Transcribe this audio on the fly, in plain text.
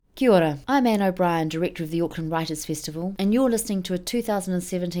Kia ora, I'm Anne O'Brien, Director of the Auckland Writers' Festival, and you're listening to a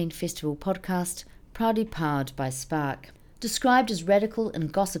 2017 festival podcast proudly powered by Spark. Described as radical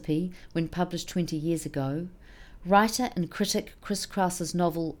and gossipy when published 20 years ago, writer and critic Chris Kraus's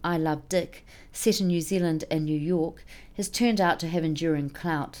novel I Love Dick, set in New Zealand and New York, has turned out to have enduring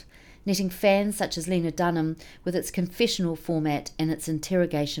clout, netting fans such as Lena Dunham with its confessional format and its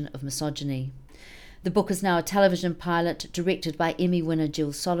interrogation of misogyny. The book is now a television pilot directed by Emmy winner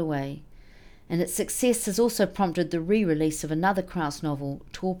Jill Soloway, and its success has also prompted the re-release of another Kraus novel,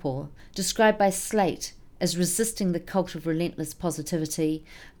 Torpor, described by Slate as resisting the cult of relentless positivity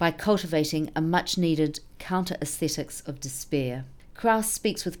by cultivating a much-needed counter-aesthetics of despair. Kraus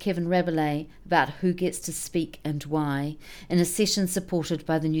speaks with Kevin Rabelais about who gets to speak and why in a session supported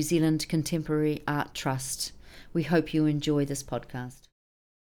by the New Zealand Contemporary Art Trust. We hope you enjoy this podcast.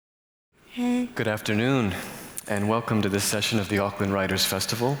 Hey. Good afternoon, and welcome to this session of the Auckland Writers'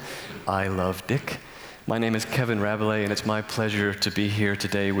 Festival, I Love Dick. My name is Kevin Rabelais, and it's my pleasure to be here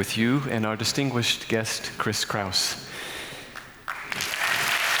today with you and our distinguished guest, Chris Kraus.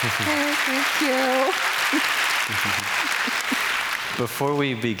 Thank you. Before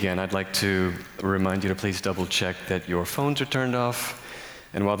we begin, I'd like to remind you to please double-check that your phones are turned off,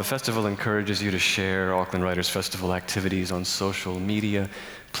 and while the festival encourages you to share Auckland Writers' Festival activities on social media,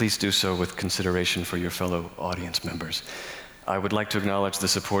 please do so with consideration for your fellow audience members. I would like to acknowledge the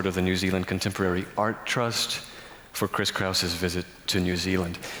support of the New Zealand Contemporary Art Trust for Chris Kraus's visit to New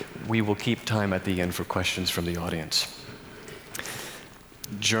Zealand. We will keep time at the end for questions from the audience.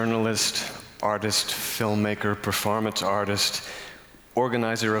 Journalist, artist, filmmaker, performance artist,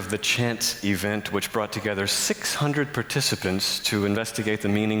 organizer of the Chance event, which brought together 600 participants to investigate the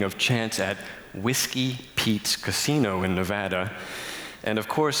meaning of chance at Whiskey Pete's Casino in Nevada. And of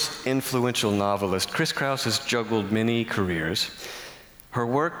course, influential novelist, Chris Kraus has juggled many careers. Her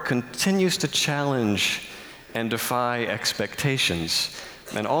work continues to challenge and defy expectations.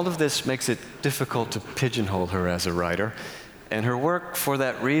 And all of this makes it difficult to pigeonhole her as a writer. And her work, for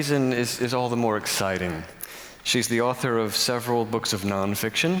that reason, is all the more exciting. She's the author of several books of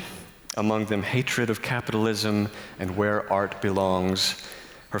nonfiction, among them Hatred of Capitalism and Where Art Belongs.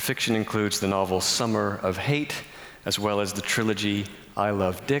 Her fiction includes the novel Summer of Hate, as well as the trilogy I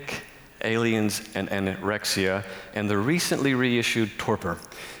Love Dick, Aliens, and Anorexia, and the recently reissued Torpor.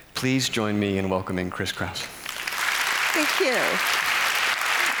 Please join me in welcoming Chris Kraus. Thank you.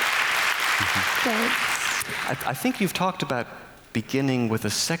 Thanks. I think you've talked about beginning with a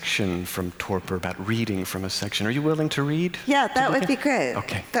section from Torpor, about reading from a section. Are you willing to read? Yeah, that would be great.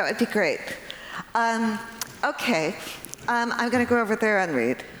 Okay. That would be great. I'm going to go over there and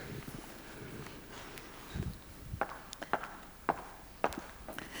read.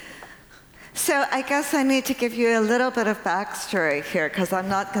 So I guess I need to give you a little bit of backstory here, because I'm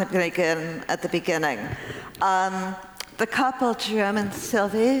not going to begin at the beginning. The couple, Jerome and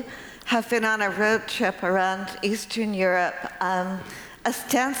Sylvie, have been on a road trip around Eastern Europe,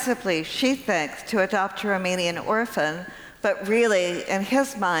 ostensibly, she thinks, to adopt a Romanian orphan, but really, in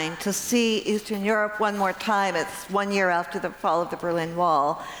his mind, to see Eastern Europe one more time. It's 1 year after the fall of the Berlin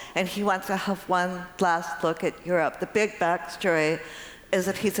Wall, and he wants to have one last look at Europe. The big backstory is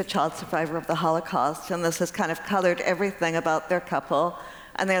that he's a child survivor of the Holocaust, and this has kind of colored everything about their couple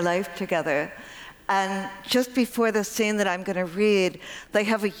and their life together. And just before the scene that I'm going to read, they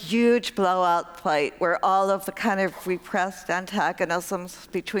have a huge blowout fight where all of the kind of repressed antagonisms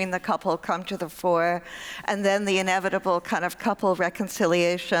between the couple come to the fore, and then the inevitable kind of couple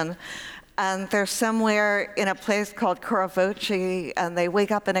reconciliation. And they're somewhere in a place called Coravoci, and they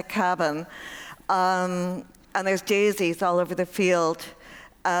wake up in a cabin, and there's daisies all over the field.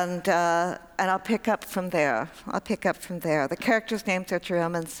 And I'll pick up from there. The characters' names are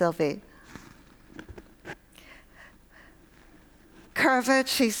Jerome and Sylvie.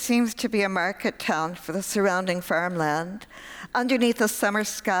 Coravoci seems to be a market town for the surrounding farmland. Underneath a summer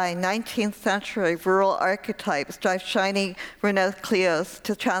sky, 19th century rural archetypes drive shiny Renault Clios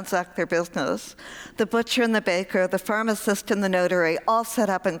to transact their business. The butcher and the baker, the pharmacist and the notary, all set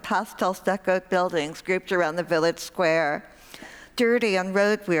up in pastel stuccoed buildings grouped around the village square. Dirty and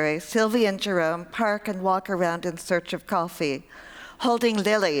road-weary, Sylvie and Jerome park and walk around in search of coffee. Holding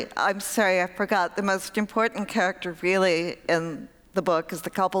Lily, I'm sorry, I forgot, the most important character really in the book is the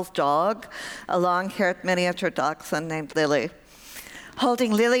couple's dog, a long-haired miniature dachshund named Lily.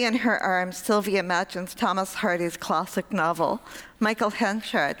 Holding Lily in her arms, Sylvie imagines Thomas Hardy's classic novel, Michael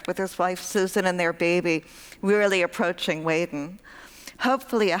Henchard with his wife Susan and their baby, wearily approaching Weydon.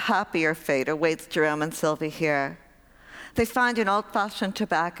 Hopefully a happier fate awaits Jerome and Sylvie here. They find an old-fashioned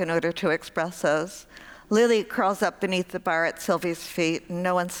tobacco in order to espressos. Lily curls up beneath the bar at Sylvie's feet, and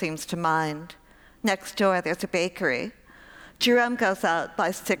no one seems to mind. Next door, there's a bakery. Jerome goes out,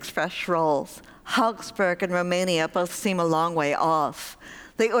 buys 6 fresh rolls. Augsburg and Romania both seem a long way off.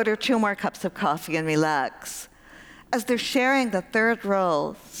 They order 2 more cups of coffee and relax. As they're sharing the 3rd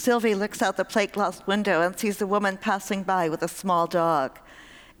roll, Sylvie looks out the plate glass window and sees a woman passing by with a small dog.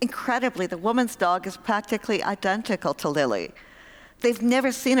 Incredibly, the woman's dog is practically identical to Lily. They've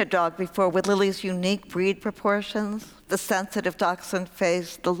never seen a dog before with Lily's unique breed proportions, the sensitive dachshund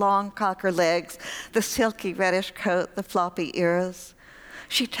face, the long cocker legs, the silky reddish coat, the floppy ears.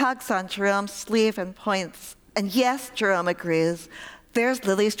 She tugs on Jerome's sleeve and points, and yes, Jerome agrees, there's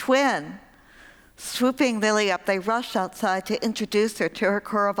Lily's twin. Swooping Lily up, they rush outside to introduce her to her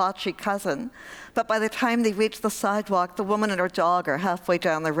Coravacci cousin, but by the time they reach the sidewalk, the woman and her dog are halfway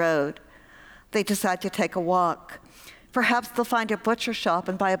down the road. They decide to take a walk. Perhaps they'll find a butcher shop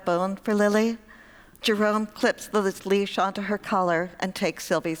and buy a bone for Lily. Jerome clips Lily's leash onto her collar and takes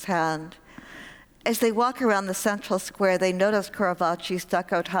Sylvie's hand. As they walk around the central square, they notice Coravacci's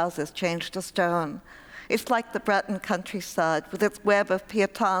stuccoed houses changed to stone. It's like the Breton countryside, with its web of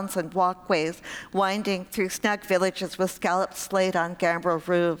piétons and walkways winding through snug villages with scalloped slate on gambrel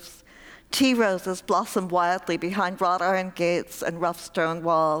roofs. Tea roses blossom wildly behind wrought iron gates and rough stone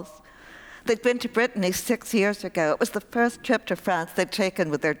walls. They'd been to Brittany 6 years ago. It was the first trip to France they'd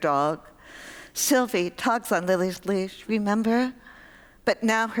taken with their dog. Sylvie tugs on Lily's leash, remember? But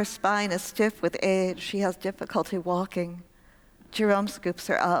now her spine is stiff with age. She has difficulty walking. Jerome scoops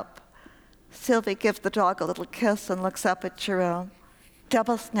her up. Sylvie gives the dog a little kiss and looks up at Jerome.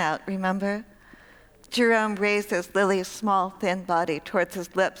 Double snout, remember? Jerome raises Lily's small, thin body towards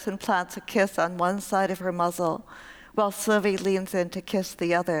his lips and plants a kiss on one side of her muzzle, while Sylvie leans in to kiss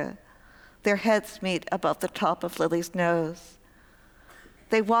the other. Their heads meet above the top of Lily's nose.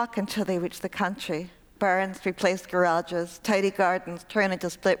 They walk until they reach the country. Barns replace garages, tidy gardens turn into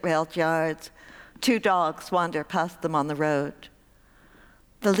split-railed yards. 2 dogs wander past them on the road.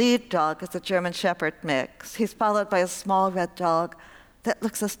 The lead dog is a German Shepherd mix. He's followed by a small red dog that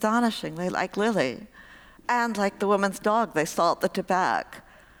looks astonishingly like Lily, and like the woman's dog they saw at the tobacco.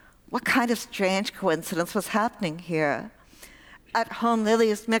 What kind of strange coincidence was happening here? At home,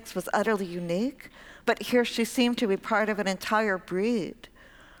 Lily's mix was utterly unique, but here she seemed to be part of an entire breed.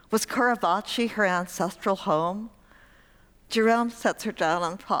 Was Coravacci her ancestral home? Jerome sets her down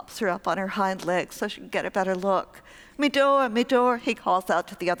and props her up on her hind legs so she can get a better look. Midor, he calls out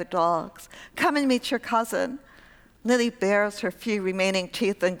to the other dogs. Come and meet your cousin. Lily bares her few remaining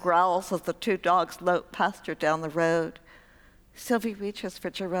teeth and growls as the 2 dogs lope past her down the road. Sylvie reaches for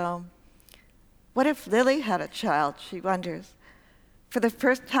Jerome. What if Lily had a child, she wonders. For the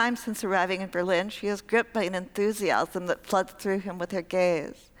first time since arriving in Berlin, she is gripped by an enthusiasm that floods through him with her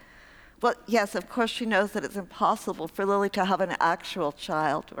gaze. Well, yes, of course she knows that it's impossible for Lily to have an actual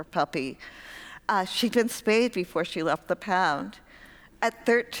child or puppy. She'd been spayed before she left the pound. At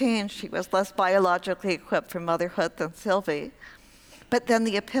 13, she was less biologically equipped for motherhood than Sylvie. But then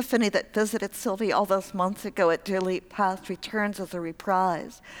the epiphany that visited Sylvie all those months ago at Dear Leap Past returns as a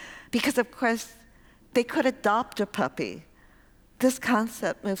reprise. Because, of course, they could adopt a puppy. This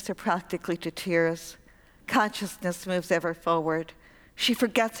concept moves her practically to tears. Consciousness moves ever forward. She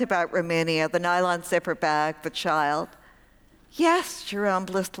forgets about Romania, the nylon zipper bag, the child. Yes, Jerome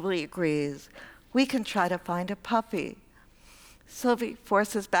blissfully agrees. We can try to find a puppy. Sylvie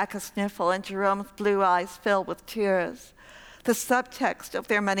forces back a sniffle, and Jerome's blue eyes fill with tears. The subtext of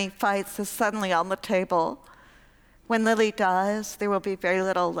their many fights is suddenly on the table. When Lily dies, there will be very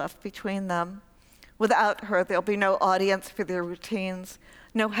little left between them. Without her, there'll be no audience for their routines,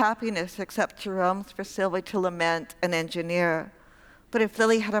 no happiness except Jerome's for Sylvie to lament and engineer. But if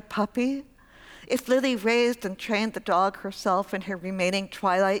Lily had a puppy, if Lily raised and trained the dog herself in her remaining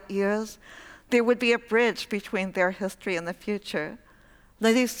twilight years, there would be a bridge between their history and the future.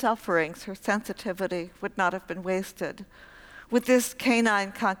 Lily's sufferings, her sensitivity, would not have been wasted. With this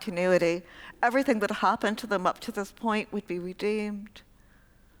canine continuity, everything that happened to them up to this point would be redeemed.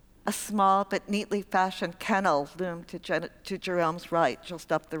 A small but neatly fashioned kennel loomed to Jerome's right,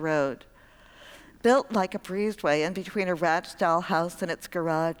 just up the road. Built like a breezeway in between a ranch-style house and its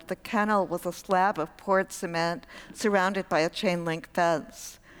garage, the kennel was a slab of poured cement surrounded by a chain-link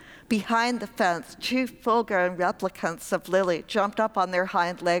fence. Behind the fence, 2 full-grown replicants of Lily jumped up on their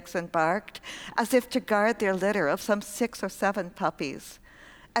hind legs and barked, as if to guard their litter of some 6 or 7 puppies.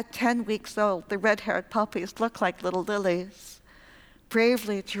 At 10 weeks old, the red-haired puppies looked like little lilies.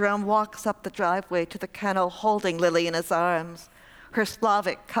 Bravely, Jerome walks up the driveway to the kennel, holding Lily in his arms. Her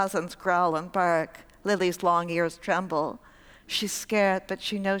Slavic cousins growl and bark. Lily's long ears tremble. She's scared, but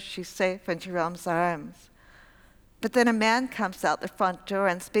she knows she's safe in Jerome's arms. But then a man comes out the front door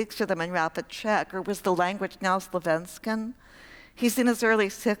and speaks to them in rapid Czech, or was the language now Slovenskan? He's in his early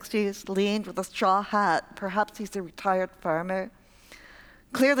 60s, lean with a straw hat. Perhaps he's a retired farmer.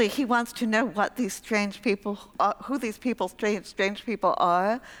 Clearly, he wants to know what these strange people, who these people, strange people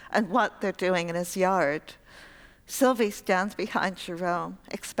are, and what they're doing in his yard. Sylvie stands behind Jerome,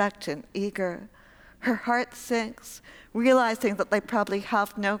 expectant, eager. Her heart sinks, realizing that they probably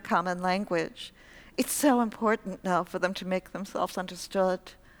have no common language. It's so important now for them to make themselves understood.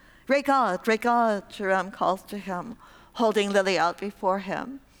 Regarde, Jerome calls to him, holding Lily out before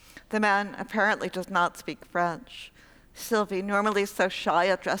him. The man apparently does not speak French. Sylvie, normally so shy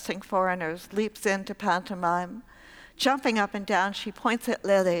addressing foreigners, leaps into pantomime. Jumping up and down, she points at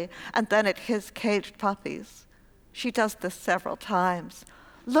Lily and then at his caged puppies. She does this several times.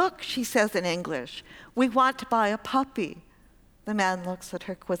 Look, she says in English, we want to buy a puppy. The man looks at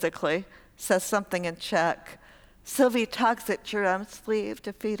her quizzically, says something in Czech. Sylvie tugs at Jerome's sleeve,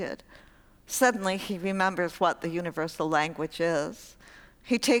 defeated. Suddenly, he remembers what the universal language is.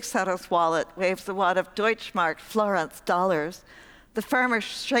 He takes out his wallet, waves a wad of Deutschmark, Florence, dollars. The farmer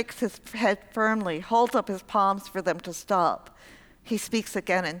shakes his head firmly, holds up his palms for them to stop. He speaks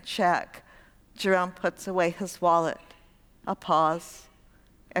again in Czech. Jerome puts away his wallet. A pause.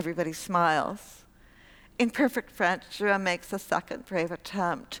 Everybody smiles. In perfect French, Jerome makes a second brave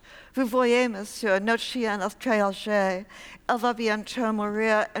attempt. Vous voyez, monsieur, notre chienne est très âgée. Elle va bientôt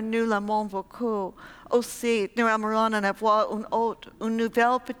mourir et nous l'aimons beaucoup. Aussi, nous aimerions en avoir une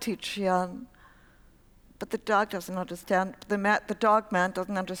nouvelle petite chienne. But the dog doesn't understand, the dog man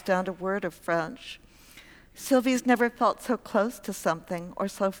doesn't understand a word of French. Sylvie's never felt so close to something or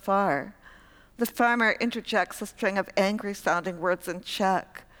so far. The farmer interjects a string of angry-sounding words in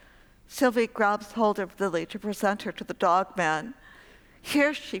Czech. Sylvie grabs hold of Lily to present her to the dog man.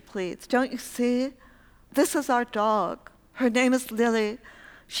 Here, she pleads, don't you see? This is our dog. Her name is Lily.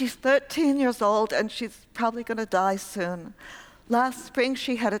 She's 13 years old, and she's probably going to die soon. Last spring,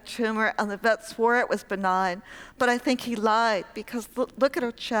 she had a tumor, and the vet swore it was benign, but I think he lied, because look at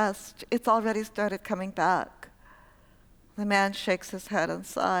her chest. It's already started coming back. The man shakes his head and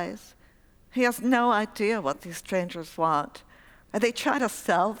sighs. He has no idea what these strangers want. Are they trying to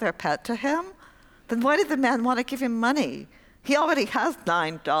sell their pet to him? Then why did the man want to give him money? He already has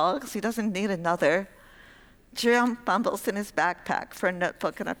 9 dogs. He doesn't need another. Jerome fumbles in his backpack for a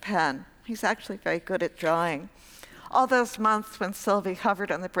notebook and a pen. He's actually very good at drawing. All those months when Sylvie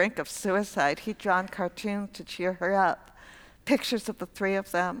hovered on the brink of suicide, he'd drawn cartoons to cheer her up. Pictures of the 3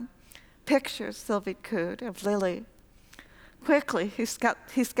 of them. Pictures, Sylvie cooed, of Lily. Quickly, he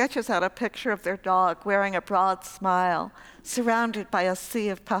sketches out a picture of their dog wearing a broad smile, surrounded by a sea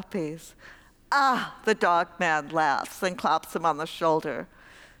of puppies. Ah, the dog man laughs and claps him on the shoulder.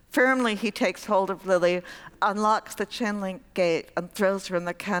 Firmly, he takes hold of Lily, unlocks the chain-link gate, and throws her in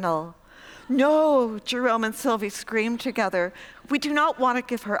the kennel. No, Jerome and Sylvie scream together. We do not want to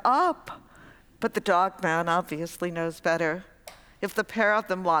give her up. But the dog man obviously knows better. If the pair of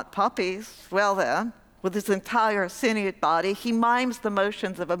them want puppies, well then, with his entire sinewy body, he mimes the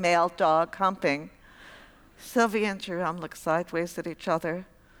motions of a male dog humping. Sylvie and Jerome look sideways at each other.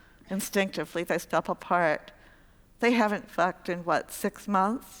 Instinctively, they step apart. They haven't fucked in, 6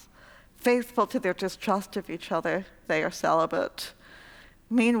 months? Faithful to their distrust of each other, they are celibate.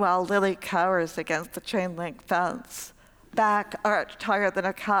 Meanwhile, Lily cowers against the chain-link fence. Back arched higher than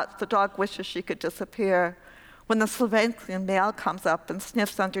a cat's, the dog wishes she could disappear. When the Slovakian male comes up and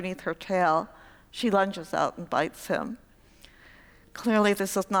sniffs underneath her tail, she lunges out and bites him. Clearly,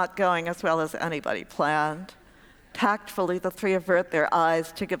 this is not going as well as anybody planned. Tactfully, the 3 avert their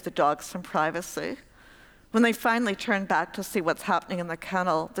eyes to give the dogs some privacy. When they finally turn back to see what's happening in the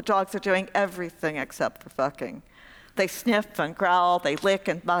kennel, the dogs are doing everything except for fucking. They sniff and growl, they lick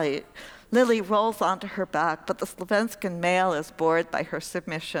and bite. Lily rolls onto her back, but the Slovenskan male is bored by her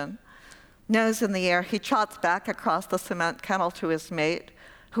submission. Nose in the air, he trots back across the cement kennel to his mate,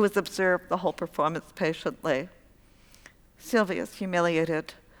 who has observed the whole performance patiently. Sylvie is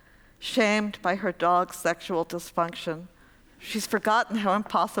humiliated, shamed by her dog's sexual dysfunction. She's forgotten how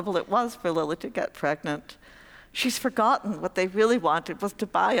impossible it was for Lily to get pregnant. She's forgotten what they really wanted was to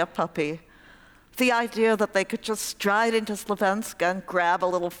buy a puppy. The idea that they could just stride into Slovenska and grab a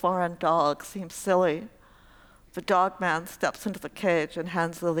little foreign dog seems silly. The dog man steps into the cage and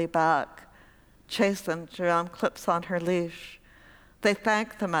hands Lily back. Chastened, Jerome clips on her leash. They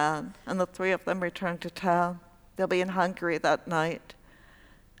thank the man, and the 3 of them return to town. They'll be in Hungary that night.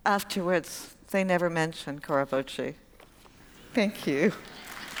 Afterwards, they never mention Coraboci. Thank you.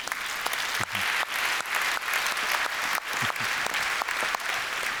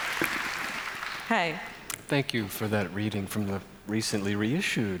 Hi. Thank you for that reading from the recently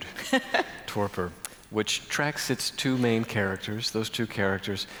reissued Torpor, which tracks its two main characters, those two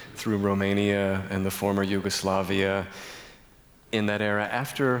characters, through Romania and the former Yugoslavia in that era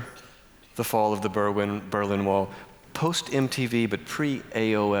after the fall of the Berlin Wall, post-MTV but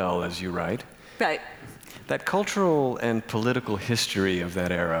pre-AOL, as you write. Right. That cultural and political history of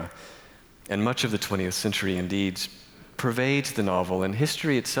that era, and much of the 20th century indeed, pervades the novel, and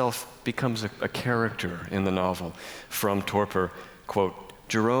history itself becomes a character in the novel. From Torpor, quote,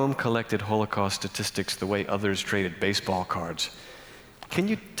 Jerome collected Holocaust statistics the way others traded baseball cards. Can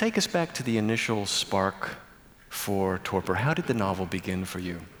you take us back to the initial spark for Torpor? How did the novel begin for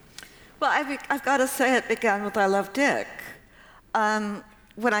you? Well, I've got to say it began with I Love Dick.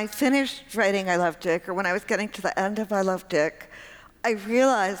 When I finished writing I Love Dick, or when I was getting to the end of I Love Dick, I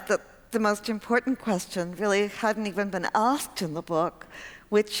realized that the most important question really hadn't even been asked in the book,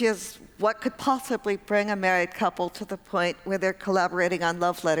 which is what could possibly bring a married couple to the point where they're collaborating on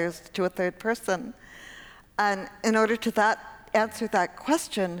love letters to a third person. And in order to answer that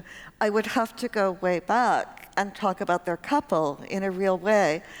question, I would have to go way back and talk about their couple in a real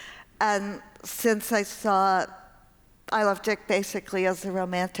way. And since I saw I Love Dick basically as a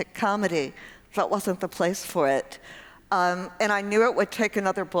romantic comedy, that wasn't the place for it. And I knew it would take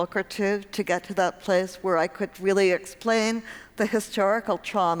another book or two to get to that place where I could really explain the historical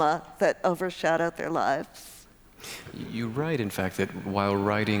trauma that overshadowed their lives. You write, in fact, that while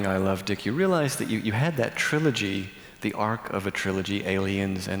writing I Love Dick, you realized that you had that trilogy, the arc of a trilogy,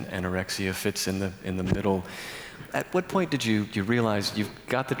 Aliens and Anorexia fits in the middle. At what point did you realize you've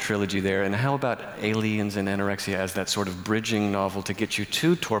got the trilogy there, and how about Aliens and Anorexia as that sort of bridging novel to get you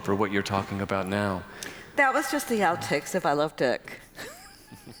to Torpor, what you're talking about now? That was just the outtakes of I Love Dick.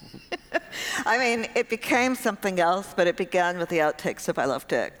 I mean, it became something else, but it began with the outtakes of I Love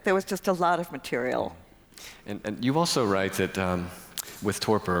Dick. There was just a lot of material. And you also write that with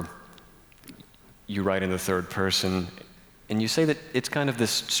Torpor, you write in the third person, and you say that it's kind of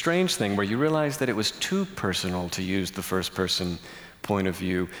this strange thing where you realize that it was too personal to use the first person point of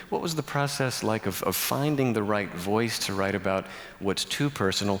view. What was the process like of finding the right voice to write about what's too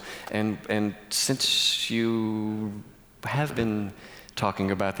personal? And since you have been talking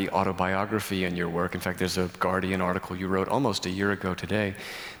about the autobiography in your work, in fact, there's a Guardian article you wrote almost a year ago today,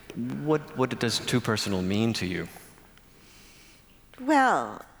 what does too personal mean to you?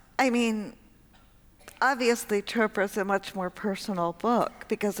 Well, I mean, obviously, Torpor is a much more personal book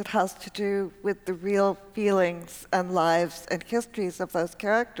because it has to do with the real feelings and lives and histories of those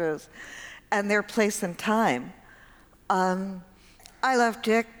characters and their place in time. I Love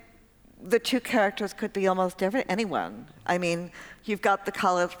Dick, the two characters could be almost anyone. I mean, you've got the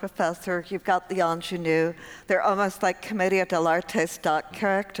college professor, you've got the ingenue. They're almost like Commedia dell'arte stock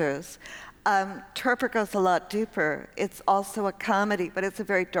characters. Torpor goes a lot deeper. It's also a comedy, but it's a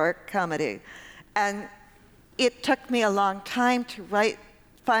very dark comedy. And it took me a long time to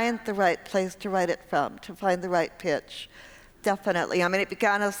find the right place to write it from, to find the right pitch. Definitely. I mean, it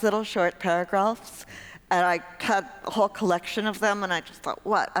began as little short paragraphs, and I had a whole collection of them, and I just thought,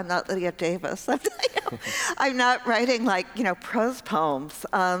 what? I'm not Lydia Davis. I'm not writing prose poems.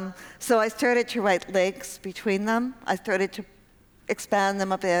 So I started to write links between them. I started to expand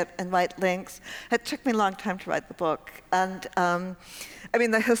them a bit and write links. It took me a long time to write the book. And I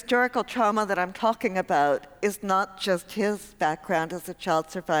mean, the historical trauma that I'm talking about is not just his background as a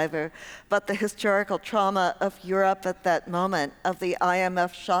child survivor, but the historical trauma of Europe at that moment, of the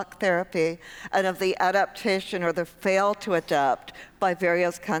IMF shock therapy, and of the adaptation or the fail to adapt by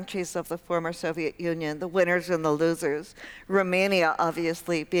various countries of the former Soviet Union, the winners and the losers. Romania,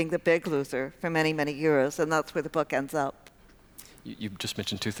 obviously, being the big loser for many, many years, and that's where the book ends up. You just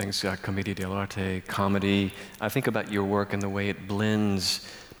mentioned two things, Commedia dell'arte, comedy. I think about your work and the way it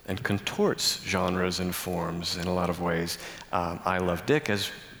blends and contorts genres and forms in a lot of ways. I Love Dick,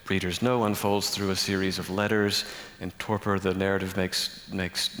 as readers know, unfolds through a series of letters. In Torpor, the narrative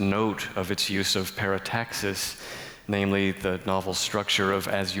makes note of its use of parataxis, namely the novel's structure of,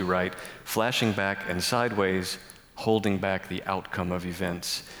 as you write, flashing back and sideways, holding back the outcome of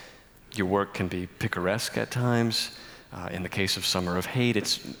events. Your work can be picaresque at times. In the case of Summer of Hate,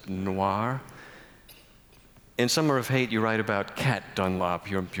 it's noir. In Summer of Hate, you write about Kat Dunlop,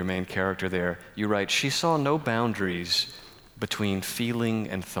 your main character there. You write, she saw no boundaries between feeling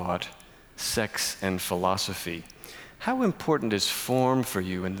and thought, sex and philosophy. How important is form for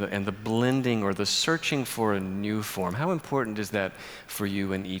you and the blending or the searching for a new form? How important is that for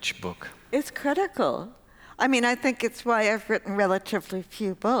you in each book? It's critical. I mean, I think it's why I've written relatively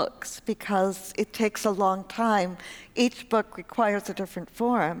few books, because it takes a long time. Each book requires a different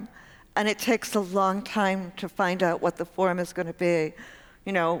form. And it takes a long time to find out what the form is going to be.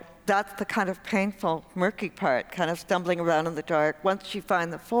 You know, that's the kind of painful, murky part, kind of stumbling around in the dark. Once you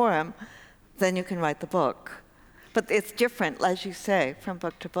find the form, then you can write the book. But it's different, as you say, from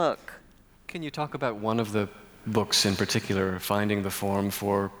book to book. Can you talk about one of the books in particular, finding the form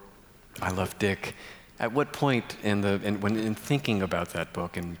for I Love Dick? At what point when thinking about that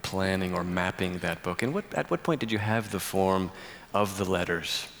book and planning or mapping that book, at what point did you have the form of the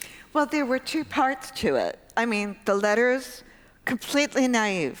letters? Well, there were two parts to it. I mean, the letters, completely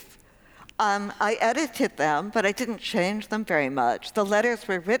naive. I edited them, but I didn't change them very much. The letters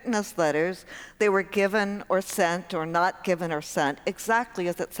were written as letters. They were given or sent or not given or sent, exactly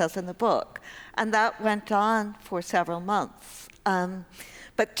as it says in the book. And that went on for several months.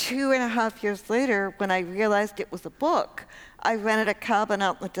 But 2.5 years later, when I realized it was a book, I rented a cabin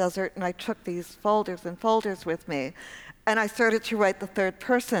out in the desert, and I took these folders and folders with me. And I started to write the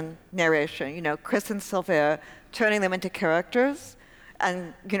third-person narration, you know, Chris and Sylvain, turning them into characters,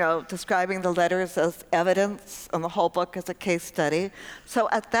 and, you know, describing the letters as evidence and the whole book as a case study. So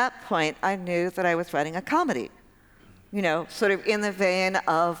at that point, I knew that I was writing a comedy, you know, sort of in the vein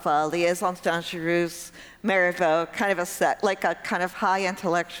of Liaisons Dangereuses, Marivaux, kind of like a kind of high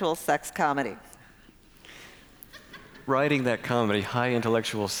intellectual sex comedy. Writing that comedy, high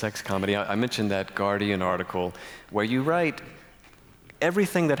intellectual sex comedy, I mentioned that Guardian article where you write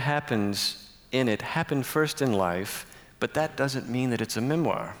everything that happens in it happened first in life, but that doesn't mean that it's a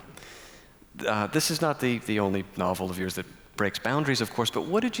memoir. This is not the only novel of yours that breaks boundaries, of course, but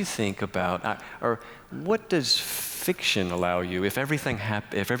what did you think about, or what does fiction allow you, if everything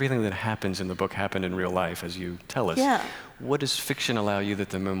that happens in the book happened in real life, as you tell us, what does fiction allow you that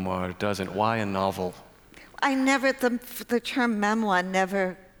the memoir doesn't? Why a novel? The term memoir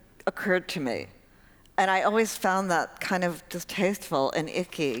never occurred to me. And I always found that kind of distasteful and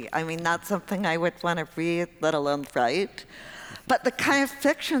icky. I mean, not something I would want to read, let alone write. But the kind of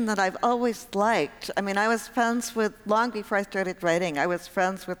fiction that I've always liked, I mean, I was friends with, long before I started writing, I was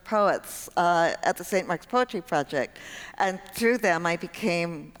friends with poets at the St. Mark's Poetry Project. And through them, I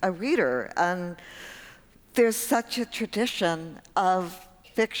became a reader. And there's such a tradition of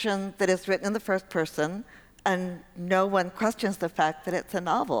fiction that is written in the first person, and no one questions the fact that it's a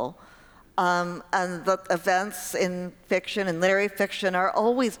novel. And the events in fiction and literary fiction are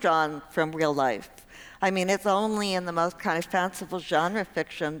always drawn from real life. I mean, it's only in the most kind of fanciful genre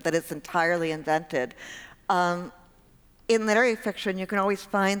fiction that it's entirely invented. In literary fiction, you can always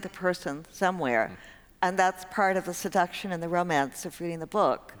find the person somewhere. And that's part of the seduction and the romance of reading the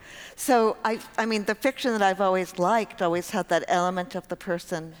book. So, I mean, the fiction that I've always liked always had that element of the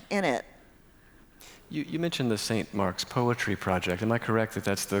person in it. You mentioned the St. Mark's Poetry Project. Am I correct that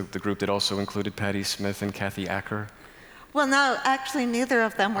that's the group that also included Patti Smith and Kathy Acker? Well, no, actually, neither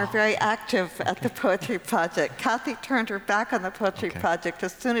of them were very active at the Poetry Project. Kathy turned her back on the Poetry Project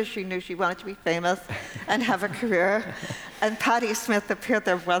as soon as she knew she wanted to be famous and have a career. And Patti Smith appeared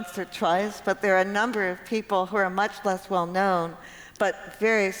there once or twice, but there are a number of people who are much less well known, but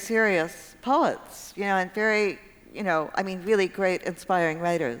very serious poets, you know, and very, you know, I mean, really great, inspiring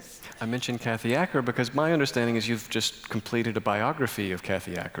writers. I mentioned Kathy Acker because my understanding is you've just completed a biography of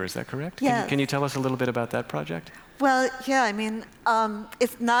Kathy Acker. Is that correct? Yes. Can you tell us a little bit about that project? Well, yeah, I mean,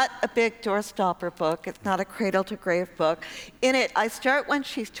 it's not a big doorstopper book. It's not a cradle-to-grave book. In it, I start when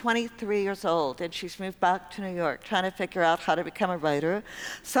she's 23 years old, and she's moved back to New York, trying to figure out how to become a writer.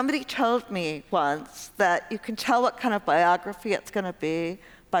 Somebody told me once that you can tell what kind of biography it's going to be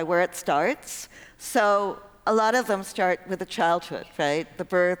by where it starts. So a lot of them start with the childhood, right? The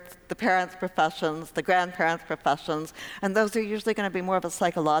birth, the parents' professions, the grandparents' professions, and those are usually going to be more of a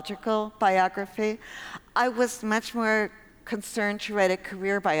psychological biography. I was much more concerned to write a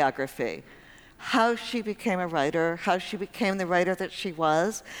career biography, how she became a writer, how she became the writer that she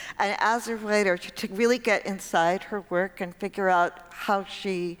was, and as a writer, to really get inside her work and figure out how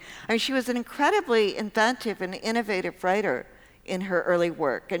she was an incredibly inventive and innovative writer in her early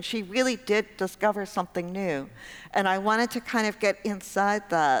work, and she really did discover something new. And I wanted to kind of get inside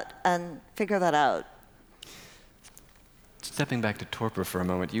that and figure that out. Stepping back to Torpor for a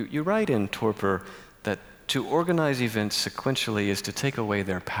moment, you write in Torpor that to organize events sequentially is to take away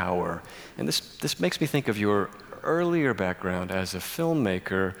their power. And this makes me think of your earlier background as a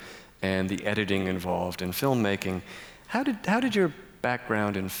filmmaker and the editing involved in filmmaking. How did your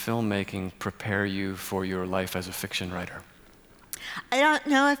background in filmmaking prepare you for your life as a fiction writer? I don't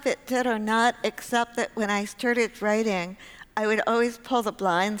know if it did or not, except that when I started writing, I would always pull the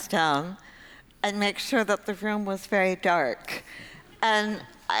blinds down and make sure that the room was very dark. And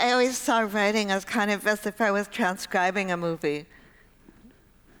I always saw writing as kind of as if I was transcribing a movie.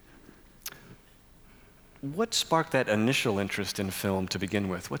 What sparked that initial interest in film to begin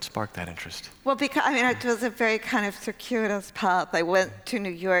with? What sparked that interest? Well, because I mean, it was a very kind of circuitous path. I went to New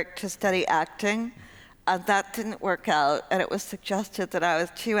York to study acting, and that didn't work out. And it was suggested that I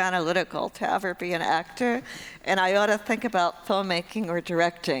was too analytical to ever be an actor, and I ought to think about filmmaking or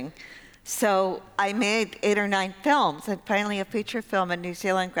directing. So I made 8 or 9 films, and finally a feature film in New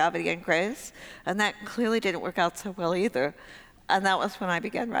Zealand, Gravity and Grace, and that clearly didn't work out so well either. And that was when I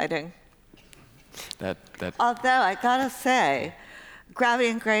began writing. Although I gotta say, Gravity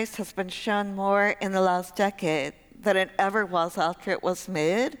and Grace has been shown more in the last decade than it ever was after it was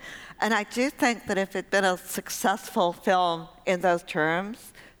made. And I do think that if it had been a successful film in those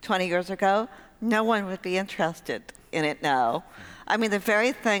terms 20 years ago, no one would be interested in it now. I mean, the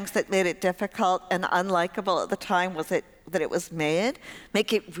very things that made it difficult and unlikable at the time that it was made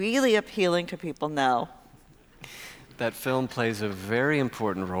make it really appealing to people now. That film plays a very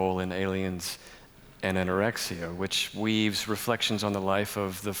important role in Aliens and Anorexia, which weaves reflections on the life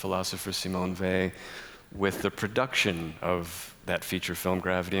of the philosopher Simone Weil with the production of that feature film,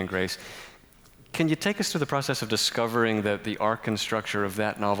 Gravity and Grace. Can you take us through the process of discovering the arc and structure of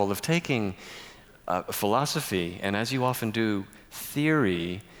that novel, of taking philosophy, and as you often do,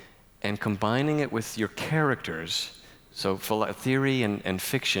 theory, and combining it with your characters, so theory and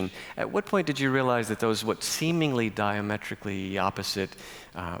fiction? At what point did you realize that those what seemingly diametrically opposite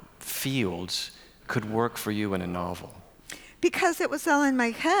fields could work for you in a novel? Because it was all in my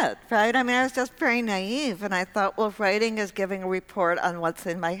head, right? I mean, I was just very naive, and I thought, well, writing is giving a report on what's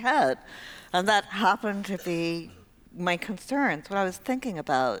in my head. And that happened to be my concerns, what I was thinking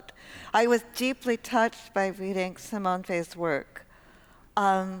about. I was deeply touched by reading Simone Weil's work.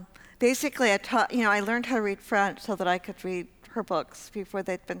 Basically, I learned how to read French so that I could read her books before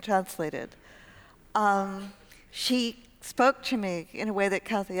they'd been translated. She spoke to me in a way that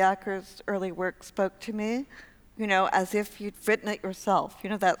Kathy Acker's early work spoke to me, as if you'd written it yourself,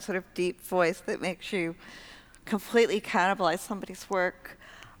 that sort of deep voice that makes you completely cannibalize somebody's work.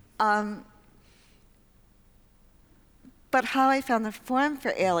 But how I found the form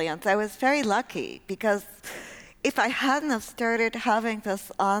for Aliens, I was very lucky, because if I hadn't have started having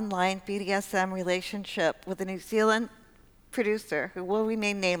this online BDSM relationship with a New Zealand producer, who will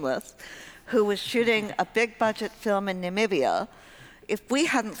remain nameless, who was shooting a big budget film in Namibia, if we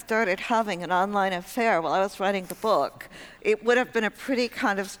hadn't started having an online affair while I was writing the book, it would have been a pretty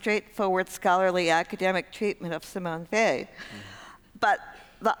kind of straightforward scholarly academic treatment of Simone Weil. But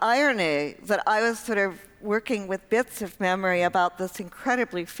the irony that I was sort of working with bits of memory about this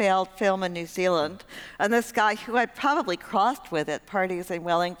incredibly failed film in New Zealand, and this guy who I'd probably crossed with at parties in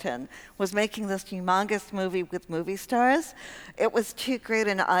Wellington was making this humongous movie with movie stars, it was too great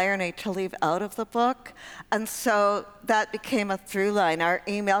an irony to leave out of the book. And so that became a through line. Our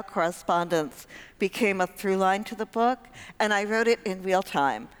email correspondence became a through line to the book, and I wrote it in real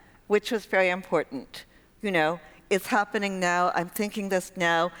time, which was very important. It's happening now, I'm thinking this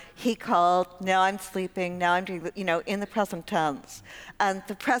now, he called, now I'm sleeping, now I'm doing, in the present tense. And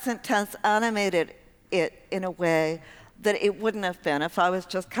the present tense animated it in a way that it wouldn't have been if I was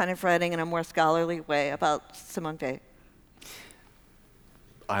just kind of writing in a more scholarly way about Simone Weil.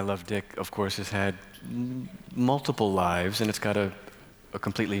 I Love Dick, of course, has had multiple lives, and it's got a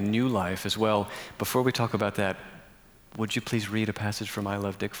completely new life as well. Before we talk about that, would you please read a passage from I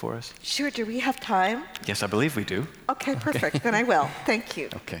Love Dick for us? Sure. Do we have time? Yes, I believe we do. Okay, perfect. Okay. Then I will. Thank you.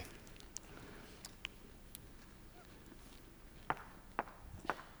 Okay.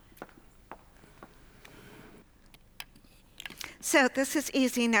 So this is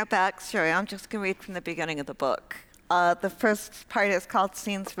easy, no backstory. I'm just going to read from the beginning of the book. The first part is called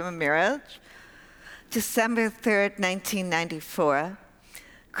Scenes from a Marriage. December 3rd, 1994.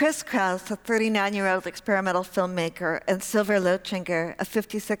 Chris Kraus, a 39-year-old experimental filmmaker, and Silver Lochinger, a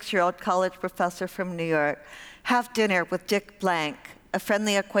 56-year-old college professor from New York, have dinner with Dick Blank, a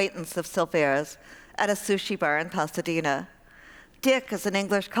friendly acquaintance of Silver's, at a sushi bar in Pasadena. Dick is an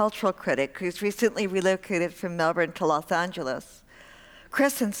English cultural critic who's recently relocated from Melbourne to Los Angeles.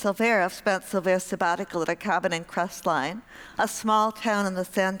 Chris and Silver have spent Silver's sabbatical at a cabin in Crestline, a small town in the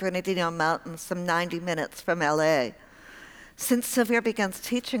San Bernardino Mountains some 90 minutes from LA. Since Silver begins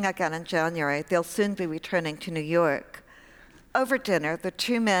teaching again in January, they'll soon be returning to New York. Over dinner, the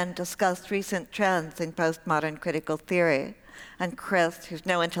two men discussed recent trends in postmodern critical theory, and Chris, who's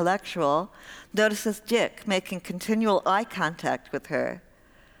no intellectual, notices Dick making continual eye contact with her.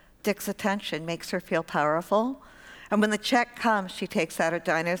 Dick's attention makes her feel powerful, and when the check comes, she takes out her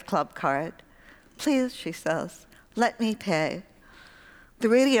Diners Club card. "Please," she says, "let me pay." The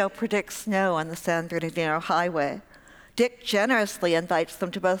radio predicts snow on the San Bernardino Highway. Dick generously invites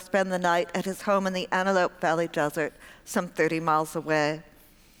them to both spend the night at his home in the Antelope Valley Desert, some 30 miles away.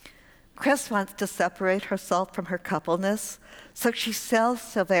 Chris wants to separate herself from her coupleness, so she sells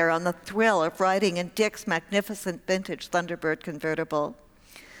Silvère on the thrill of riding in Dick's magnificent vintage Thunderbird convertible.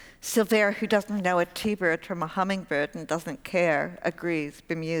 Silvère, who doesn't know a T-bird from a hummingbird and doesn't care, agrees,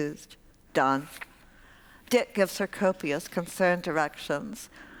 bemused. Done. Dick gives her copious, concerned directions.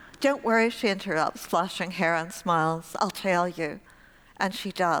 Don't worry, she interrupts, flashing hair and smiles. I'll tell you. And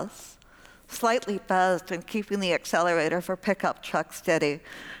she does. Slightly buzzed and keeping the accelerator of her pickup truck steady,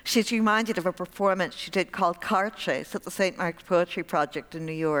 she's reminded of a performance she did called Car Chase at the St. Mark's Poetry Project in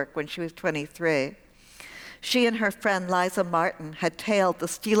New York when she was 23. She and her friend Liza Martin had tailed the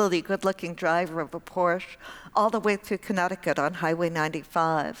steelily good-looking driver of a Porsche all the way through Connecticut on Highway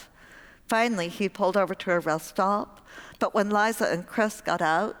 95. Finally, he pulled over to a rest stop, but when Liza and Chris got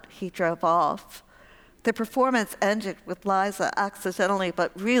out, he drove off. The performance ended with Liza accidentally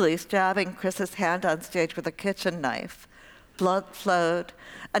but really stabbing Chris's hand on stage with a kitchen knife. Blood flowed,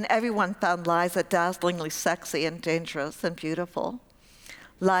 and everyone found Liza dazzlingly sexy and dangerous and beautiful.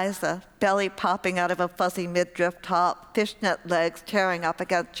 Liza, belly popping out of a fuzzy midriff top, fishnet legs tearing up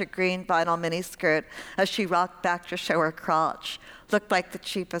against her green vinyl miniskirt as she rocked back to show her crotch, looked like the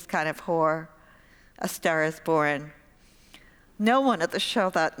cheapest kind of whore. A Star is Born. No one at the show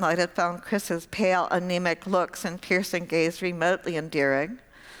that night had found Chris's pale, anemic looks and piercing gaze remotely endearing.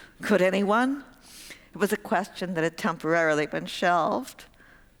 Could anyone? It was a question that had temporarily been shelved.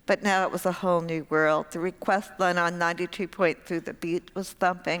 But now it was a whole new world. The request line on 92 Point Through the Beat was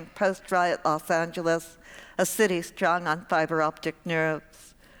thumping post-riot Los Angeles, a city strung on fiber optic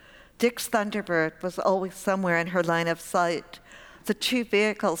nerves. Dick's Thunderbird was always somewhere in her line of sight. The two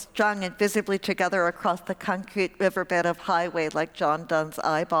vehicles strung invisibly together across the concrete riverbed of highway like John Donne's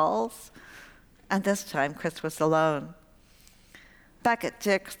eyeballs. And this time, Chris was alone. Back at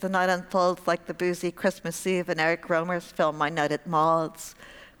Dick's, the night unfolds like the boozy Christmas Eve in Eric Romer's film My Night at Maud's.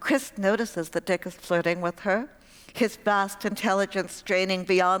 Chris notices that Dick is flirting with her, his vast intelligence straining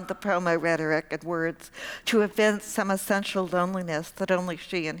beyond the promo rhetoric and words to evince some essential loneliness that only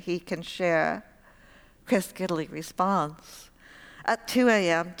she and he can share. Chris giddily responds. At 2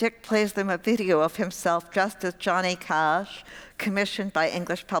 a.m., Dick plays them a video of himself dressed as Johnny Cash, commissioned by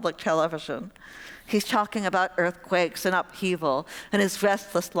English Public Television. He's talking about earthquakes and upheaval and his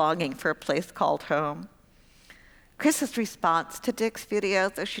restless longing for a place called home. Chris's response to Dick's video,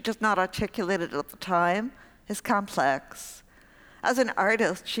 though she does not articulate it at the time, is complex. As an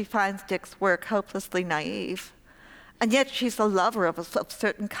artist, she finds Dick's work hopelessly naive. And yet she's a lover of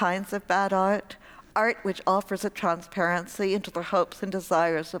certain kinds of bad art, art which offers a transparency into the hopes and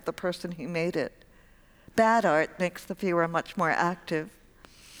desires of the person who made it. Bad art makes the viewer much more active.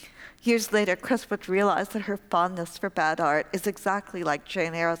 Years later, Chris would realize that her fondness for bad art is exactly like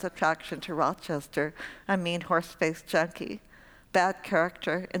Jane Eyre's attraction to Rochester, a mean horse-faced junkie. Bad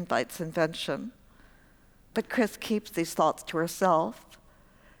character invites invention. But Chris keeps these thoughts to herself.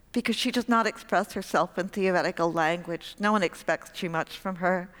 Because she does not express herself in theoretical language, no one expects too much from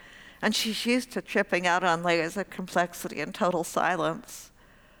her, and she's used to tripping out on layers of complexity in total silence.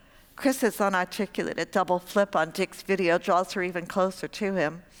 Chris's unarticulated double flip on Dick's video draws her even closer to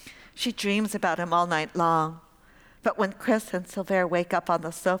him. She dreams about him all night long. But when Chris and Silvère wake up on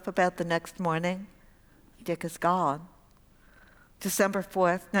the sofa bed the next morning, Dick is gone. December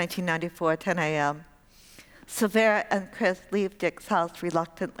 4th, 1994, 10 a.m. Silvère and Chris leave Dick's house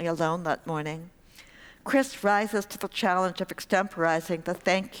reluctantly alone that morning. Chris rises to the challenge of extemporizing the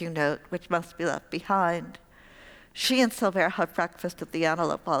thank you note, which must be left behind. She and Silvère have breakfast at the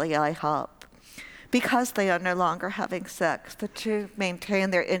Antelope Valley IHOP. Because they are no longer having sex, the two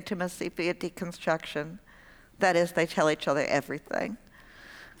maintain their intimacy via deconstruction. That is, they tell each other everything.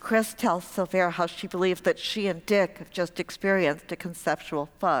 Chris tells Silvère how she believes that she and Dick have just experienced a conceptual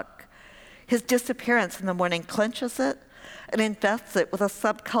fuck. His disappearance in the morning clinches it and invests it with a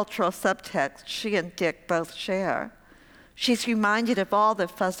subcultural subtext she and Dick both share. She's reminded of all the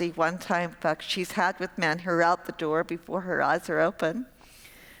fuzzy one-time fucks she's had with men who are out the door before her eyes are open.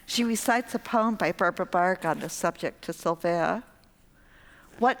 She recites a poem by Barbara Barg on the subject to Silvère.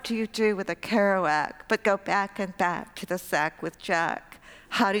 What do you do with a Kerouac but go back and back to the sack with Jack?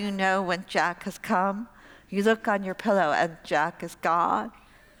 How do you know when Jack has come? You look on your pillow and Jack is gone.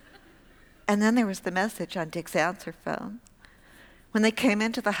 And then there was the message on Dick's answer phone. When they came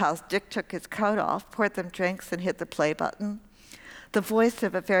into the house, Dick took his coat off, poured them drinks, and hit the play button. The voice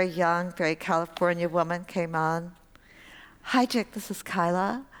of a very young, very California woman came on. Hi, Dick, this is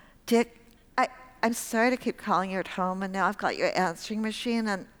Kyla. Dick, I'm sorry to keep calling you at home, and now I've got your answering machine,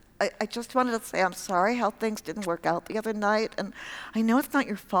 and I just wanted to say I'm sorry how things didn't work out the other night, and I know it's not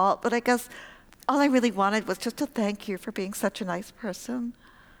your fault, but I guess all I really wanted was just to thank you for being such a nice person.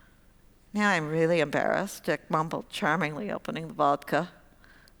 Now I'm really embarrassed, Dick mumbled charmingly, opening the vodka.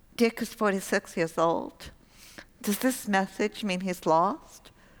 Dick is 46 years old. Does this message mean he's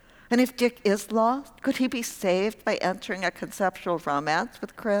lost? And if Dick is lost, could he be saved by entering a conceptual romance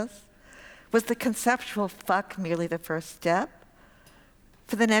with Chris? Was the conceptual fuck merely the first step?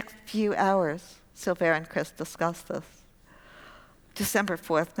 For the next few hours, Silvera and Chris discussed this. December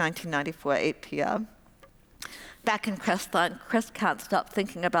 4th, 1994, 8 p.m. Back in Crestline, Chris can't stop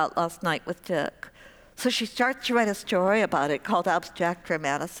thinking about last night with Dick. So she starts to write a story about it called Abstract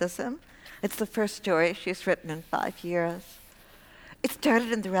Romanticism. It's the first story she's written in 5 years. It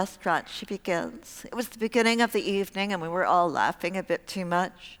started in the restaurant, she begins. It was the beginning of the evening, and we were all laughing a bit too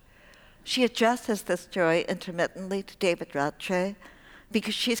much. She addresses this story intermittently to David Rattray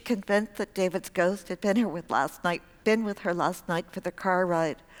because she's convinced that David's ghost had been with her last night for the car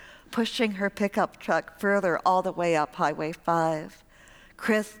ride, pushing her pickup truck further all the way up Highway 5.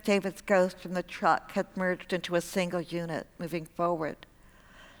 Chris, David's ghost, and the truck had merged into a single unit, moving forward.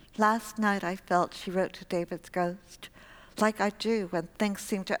 Last night I felt, she wrote to David's ghost, like I do when things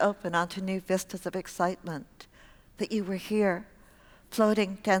seem to open onto new vistas of excitement, that you were here,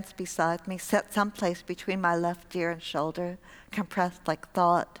 floating dense beside me, set someplace between my left ear and shoulder, compressed like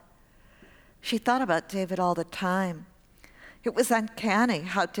thought. She thought about David all the time. It was uncanny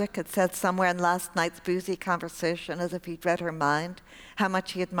how Dick had said somewhere in last night's boozy conversation, as if he'd read her mind, how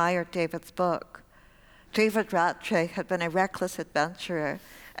much he admired David's book. David Rattray had been a reckless adventurer,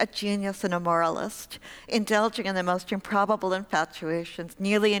 a genius and a moralist, indulging in the most improbable infatuations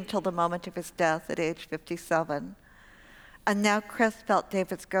nearly until the moment of his death at age 57. And now Chris felt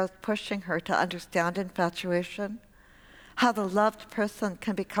David's ghost pushing her to understand infatuation, how the loved person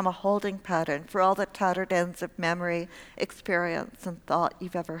can become a holding pattern for all the tattered ends of memory, experience, and thought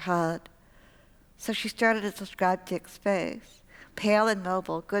you've ever had. So she started to describe Dick's face, pale and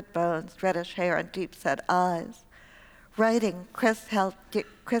mobile, good bones, reddish hair, and deep-set eyes. Writing, Chris held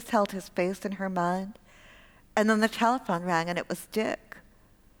his face in her mind, and then the telephone rang, and it was Dick.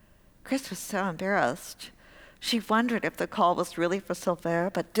 Chris was so embarrassed. She wondered if the call was really for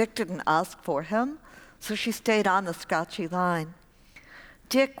Silvera, but Dick didn't ask for him, so she stayed on the scotchy line.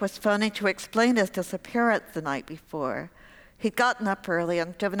 Dick was phoning to explain his disappearance the night before. He'd gotten up early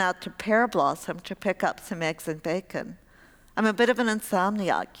and driven out to Pear Blossom to pick up some eggs and bacon. I'm a bit of an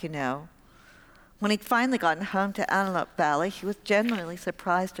insomniac, you know. When he'd finally gotten home to Antelope Valley, he was genuinely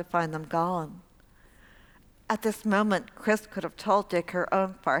surprised to find them gone. At this moment, Chris could have told Dick her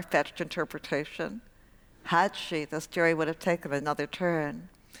own far-fetched interpretation. Had she, the story would have taken another turn.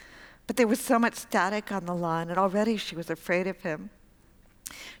 But there was so much static on the line, and already she was afraid of him.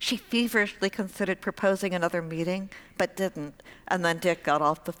 She feverishly considered proposing another meeting, but didn't, and then Dick got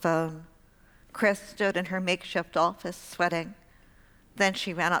off the phone. Chris stood in her makeshift office, sweating. Then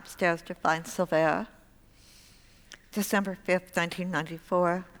she ran upstairs to find Silvera. December 5th,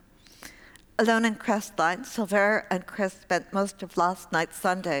 1994. Alone in Crestline, Silvera and Chris spent most of last night,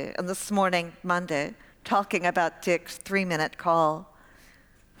 Sunday, and this morning, Monday, talking about Dick's 3-minute call.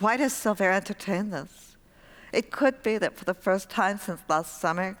 Why does Silvera entertain this? It could be that for the first time since last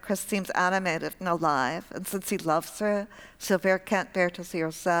summer, Chris seems animated and alive, and since he loves her, Silvera can't bear to see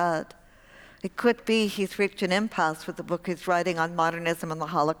her sad. It could be he's reached an impasse with the book he's writing on modernism and the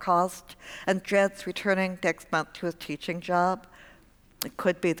Holocaust, and dreads returning next month to his teaching job. It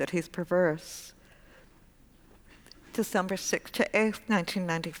could be that he's perverse. December 6th to 8th,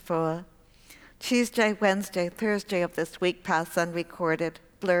 1994. Tuesday, Wednesday, Thursday of this week pass unrecorded,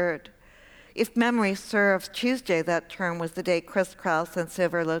 blurred. If memory serves, Tuesday that term was the day Chris Kraus and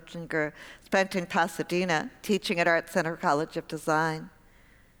Silver Lochinger spent in Pasadena, teaching at Art Center College of Design.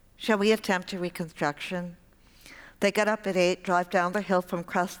 Shall we attempt a reconstruction? They get up at 8, drive down the hill from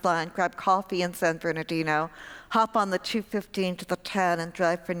Crestline, grab coffee in San Bernardino, hop on the 215 to the 10 and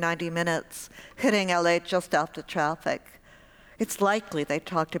drive for 90 minutes, hitting LA just after traffic. It's likely they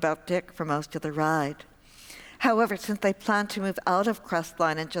talked about Dick for most of the ride. However, since they plan to move out of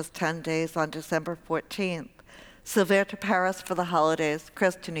Crestline in just 10 days on December 14th, Silvera to Paris for the holidays,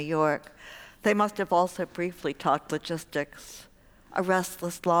 Chris to New York, they must have also briefly talked logistics. A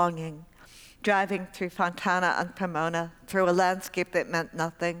restless longing, driving through Fontana and Pomona, through a landscape that meant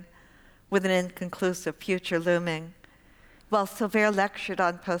nothing, with an inconclusive future looming. While Silvera lectured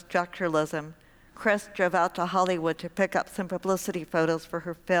on post-structuralism, Chris drove out to Hollywood to pick up some publicity photos for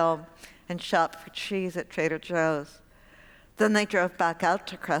her film and shop for cheese at Trader Joe's. Then they drove back out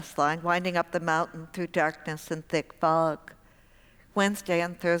to Crestline, winding up the mountain through darkness and thick fog. Wednesday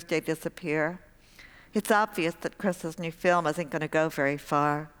and Thursday disappear. It's obvious that Chris's new film isn't going to go very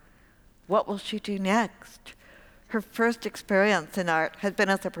far. What will she do next? Her first experience in art had been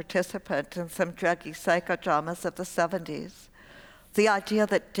as a participant in some druggy psychodramas of the 70s. The idea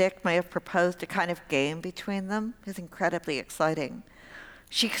that Dick may have proposed a kind of game between them is incredibly exciting.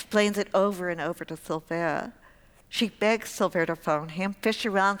 She explains it over and over to Silvera. She begs Silvera to phone him, fish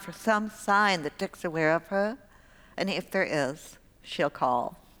around for some sign that Dick's aware of her, and if there is, she'll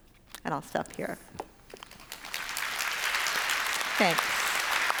call. And I'll stop here. Thanks.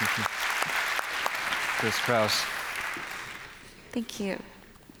 Chris Kraus. Thank you.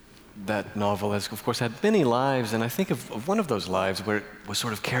 That novel has, of course, had many lives, and I think of one of those lives where it was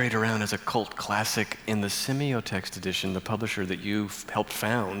sort of carried around as a cult classic in the Semiotext edition, the publisher that you helped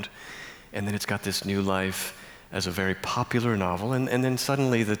found, and then it's got this new life as a very popular novel, and then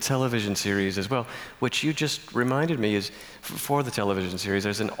suddenly the television series as well, which you just reminded me is, for the television series,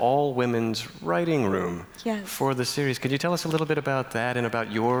 there's an all-women's writing room for the series. Could you tell us a little bit about that and about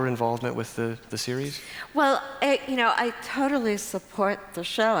your involvement with the series? Well, I totally support the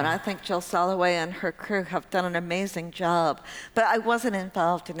show, and I think Jill Soloway and her crew have done an amazing job, but I wasn't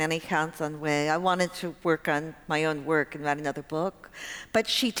involved in any hands-on way. I wanted to work on my own work and write another book, but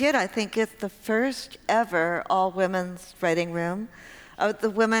she did. I think it's the first ever all-women's writing room.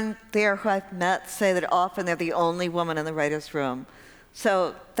 The women there who I've met say that often they're the only woman in the writer's room.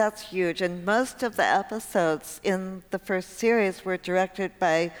 So that's huge. And most of the episodes in the first series were directed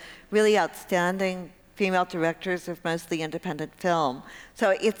by really outstanding female directors of mostly independent film.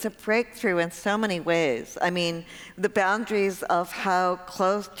 So it's a breakthrough in so many ways. I mean, the boundaries of how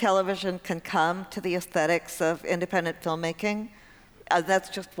close television can come to the aesthetics of independent filmmaking, that's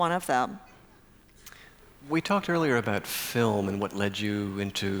just one of them. We talked earlier about film and what led you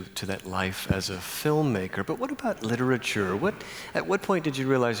into that life as a filmmaker, but what about literature? At what point did you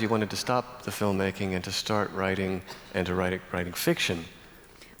realize you wanted to stop the filmmaking and to start writing and to writing fiction?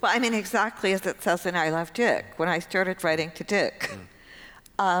 Well, I mean, exactly as it says in I Love Dick, when I started writing to Dick.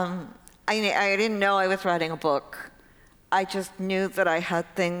 I didn't know I was writing a book. I just knew that I had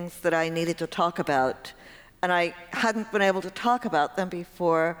things that I needed to talk about, and I hadn't been able to talk about them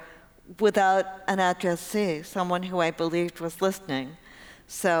before without an addressee, someone who I believed was listening.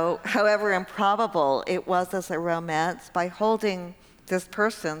 So, however improbable it was as a romance, by holding this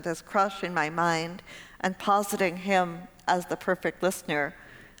person, this crush in my mind, and positing him as the perfect listener,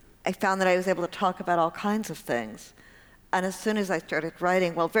 I found that I was able to talk about all kinds of things. And as soon as I started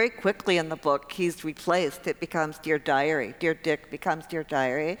writing, well, very quickly in the book, he's replaced. It becomes Dear Diary. Dear Dick becomes Dear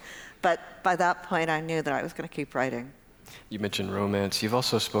Diary. But by that point, I knew that I was going to keep writing. You mentioned romance. You've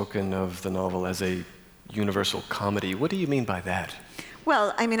also spoken of the novel as a universal comedy. What do you mean by that?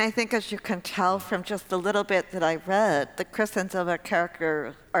 Well, I mean, I think as you can tell from just the little bit that I read, the Chris and Silvera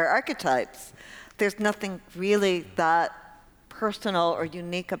characters are archetypes. There's nothing really that personal or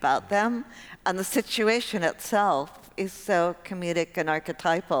unique about them, and the situation itself is so comedic and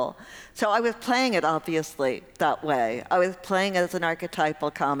archetypal. So I was playing it, obviously, that way. I was playing it as an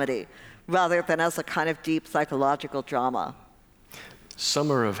archetypal comedy, rather than as a kind of deep psychological drama.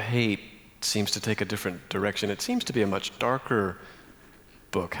 Summer of Hate seems to take a different direction. It seems to be a much darker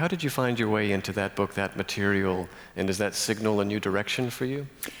book. How did you find your way into that book, that material, and does that signal a new direction for you?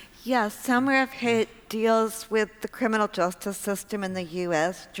 Yes, Summer of Hate deals with the criminal justice system in the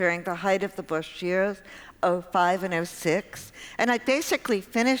U.S. during the height of the Bush years, 2005 and 2006. And I basically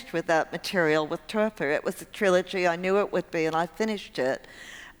finished with that material with Torther. It was a trilogy. I knew it would be, and I finished it.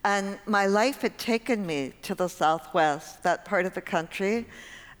 And my life had taken me to the Southwest, that part of the country.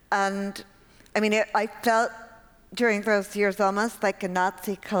 And I mean, I felt during those years almost like a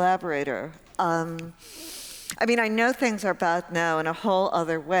Nazi collaborator. I mean, I know things are bad now in a whole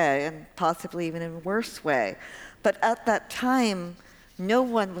other way, and possibly even in a worse way. But at that time, no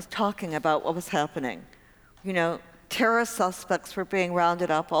one was talking about what was happening. You know, terror suspects were being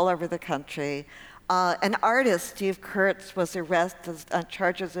rounded up all over the country. An artist, Steve Kurtz, was arrested on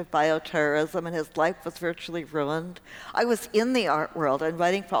charges of bioterrorism, and his life was virtually ruined. I was in the art world and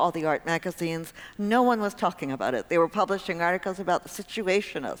writing for all the art magazines. No one was talking about it. They were publishing articles about the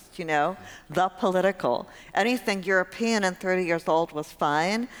Situationists, you know, the political. Anything European and 30 years old was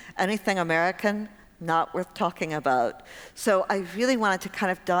fine. Anything American, not worth talking about. So I really wanted to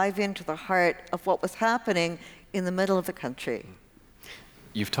kind of dive into the heart of what was happening in the middle of the country.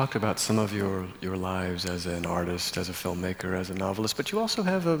 You've talked about some of your lives as an artist, as a filmmaker, as a novelist, but you also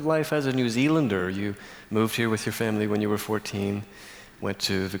have a life as a New Zealander. You moved here with your family when you were 14, went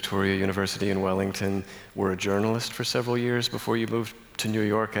to Victoria University in Wellington, were a journalist for several years before you moved to New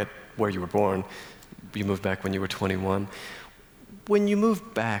York, where you were born. You moved back when you were 21. When you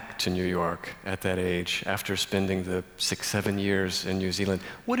moved back to New York at that age, after spending the 6-7 years in New Zealand,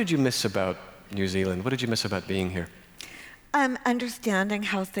 what did you miss about New Zealand? What did you miss about being here? Understanding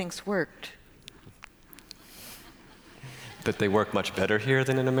how things worked. That they work much better here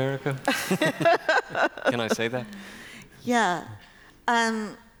than in America? Can I say that? Yeah.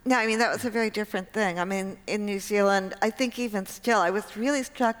 No, I mean, that was a very different thing. I mean, in New Zealand, I think even still, I was really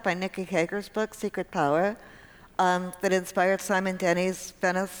struck by Nikki Hager's book, Secret Power, that inspired Simon Denny's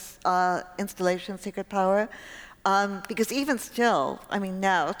Venice installation, Secret Power. Because even still, I mean,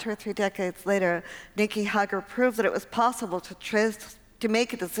 now, 2 or 3 decades later, Nikki Hager proved that it was possible to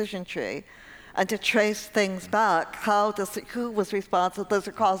make a decision tree and to trace things back, who was responsible, there's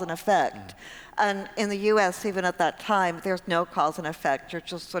a cause and effect. And in the US, even at that time, there's no cause and effect. You're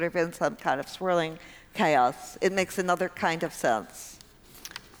just sort of in some kind of swirling chaos. It makes another kind of sense.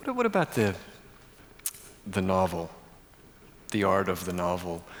 What about the novel, the art of the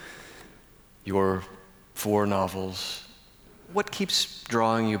novel, your 4 novels? What keeps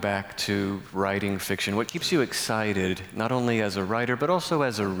drawing you back to writing fiction? What keeps you excited, not only as a writer, but also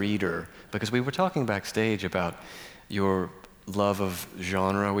as a reader? Because we were talking backstage about your love of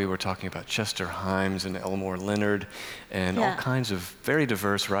genre. We were talking about Chester Himes and Elmore Leonard and all kinds of very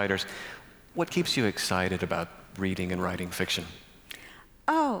diverse writers. What keeps you excited about reading and writing fiction?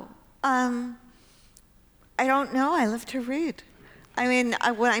 I don't know. I love to read. I mean,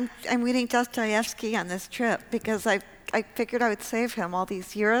 I'm reading Dostoevsky on this trip because I figured I would save him all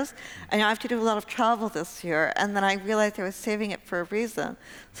these years. And I have to do a lot of travel this year. And then I realized I was saving it for a reason.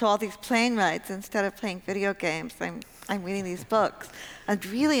 So all these plane rides, instead of playing video games, I'm reading these books and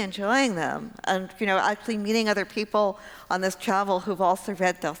really enjoying them. And, actually meeting other people on this travel who've also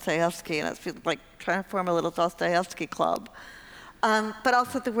read Dostoevsky. And it's like trying to form a little Dostoevsky club. But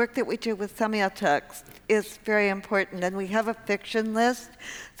also the work that we do with semiotext is very important. And we have a fiction list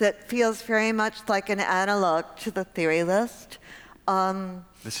that feels very much like an analog to the theory list.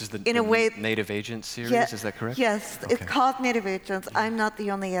 This is the Native Agents series, is that correct? Yes, okay. It's called Native Agents. I'm not the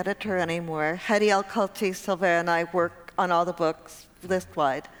only editor anymore. Hedy Al-Khalti, Sylvain, and I work on all the books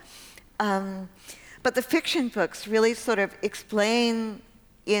list-wide. But the fiction books really sort of explain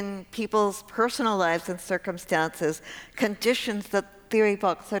in people's personal lives and circumstances conditions that theory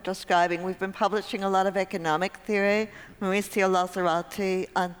books are describing. We've been publishing a lot of economic theory, Maurizio Lazzarotti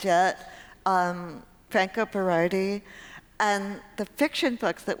on debt, Franco Berardi. And the fiction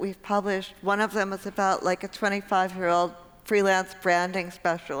books that we've published, one of them is about like a 25-year-old freelance branding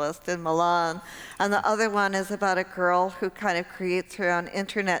specialist in Milan. And the other one is about a girl who kind of creates her own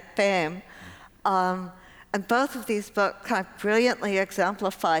internet fame. And both of these books kind of brilliantly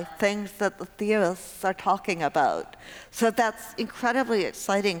exemplify things that the theorists are talking about. So that's incredibly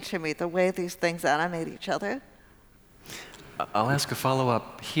exciting to me, the way these things animate each other. I'll ask a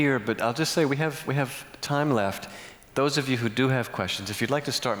follow-up here, but I'll just say we have time left. Those of you who do have questions, if you'd like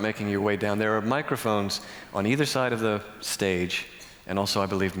to start making your way down, there are microphones on either side of the stage, and also, I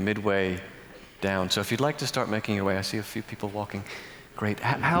believe, midway down. So if you'd like to start making your way, I see a few people walking. Great.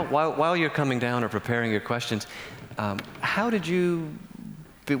 While you're coming down or preparing your questions, how did you?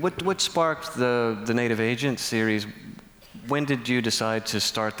 What sparked the Native Agents series? When did you decide to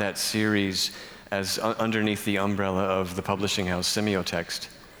start that series as underneath the umbrella of the publishing house Semiotext?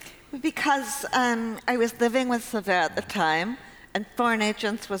 Because I was living with Sylvain at the time, and Foreign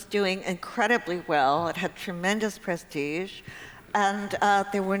Agents was doing incredibly well. It had tremendous prestige, and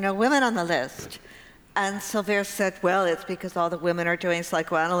there were no women on the list. And Sylvain said, well, it's because all the women are doing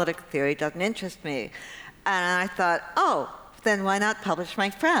psychoanalytic theory, doesn't interest me. And I thought, then why not publish my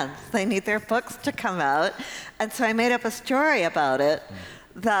friends? They need their books to come out. And so I made up a story about it,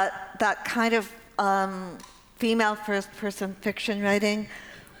 that kind of female first-person fiction writing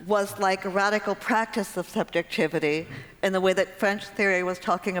was like a radical practice of subjectivity in the way that French theory was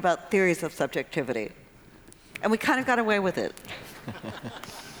talking about theories of subjectivity. And we kind of got away with it.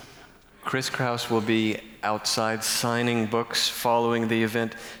 Chris Kraus will be outside signing books following the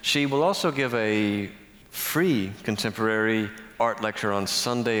event. She will also give a free contemporary art lecture on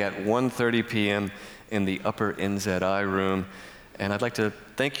Sunday at 1:30 p.m. in the Upper NZI room. And I'd like to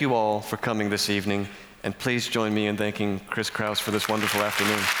thank you all for coming this evening. And please join me in thanking Chris Kraus for this wonderful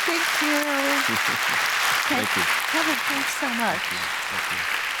afternoon. Thank you. Thank you. Kevin, thanks so much. Thank you.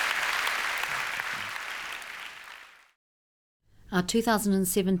 Our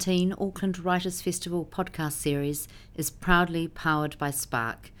 2017 Auckland Writers' Festival podcast series is proudly powered by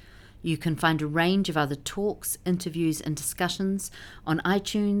Spark. You can find a range of other talks, interviews and discussions on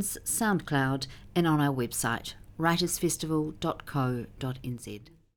iTunes, SoundCloud and on our website, writersfestival.co.nz.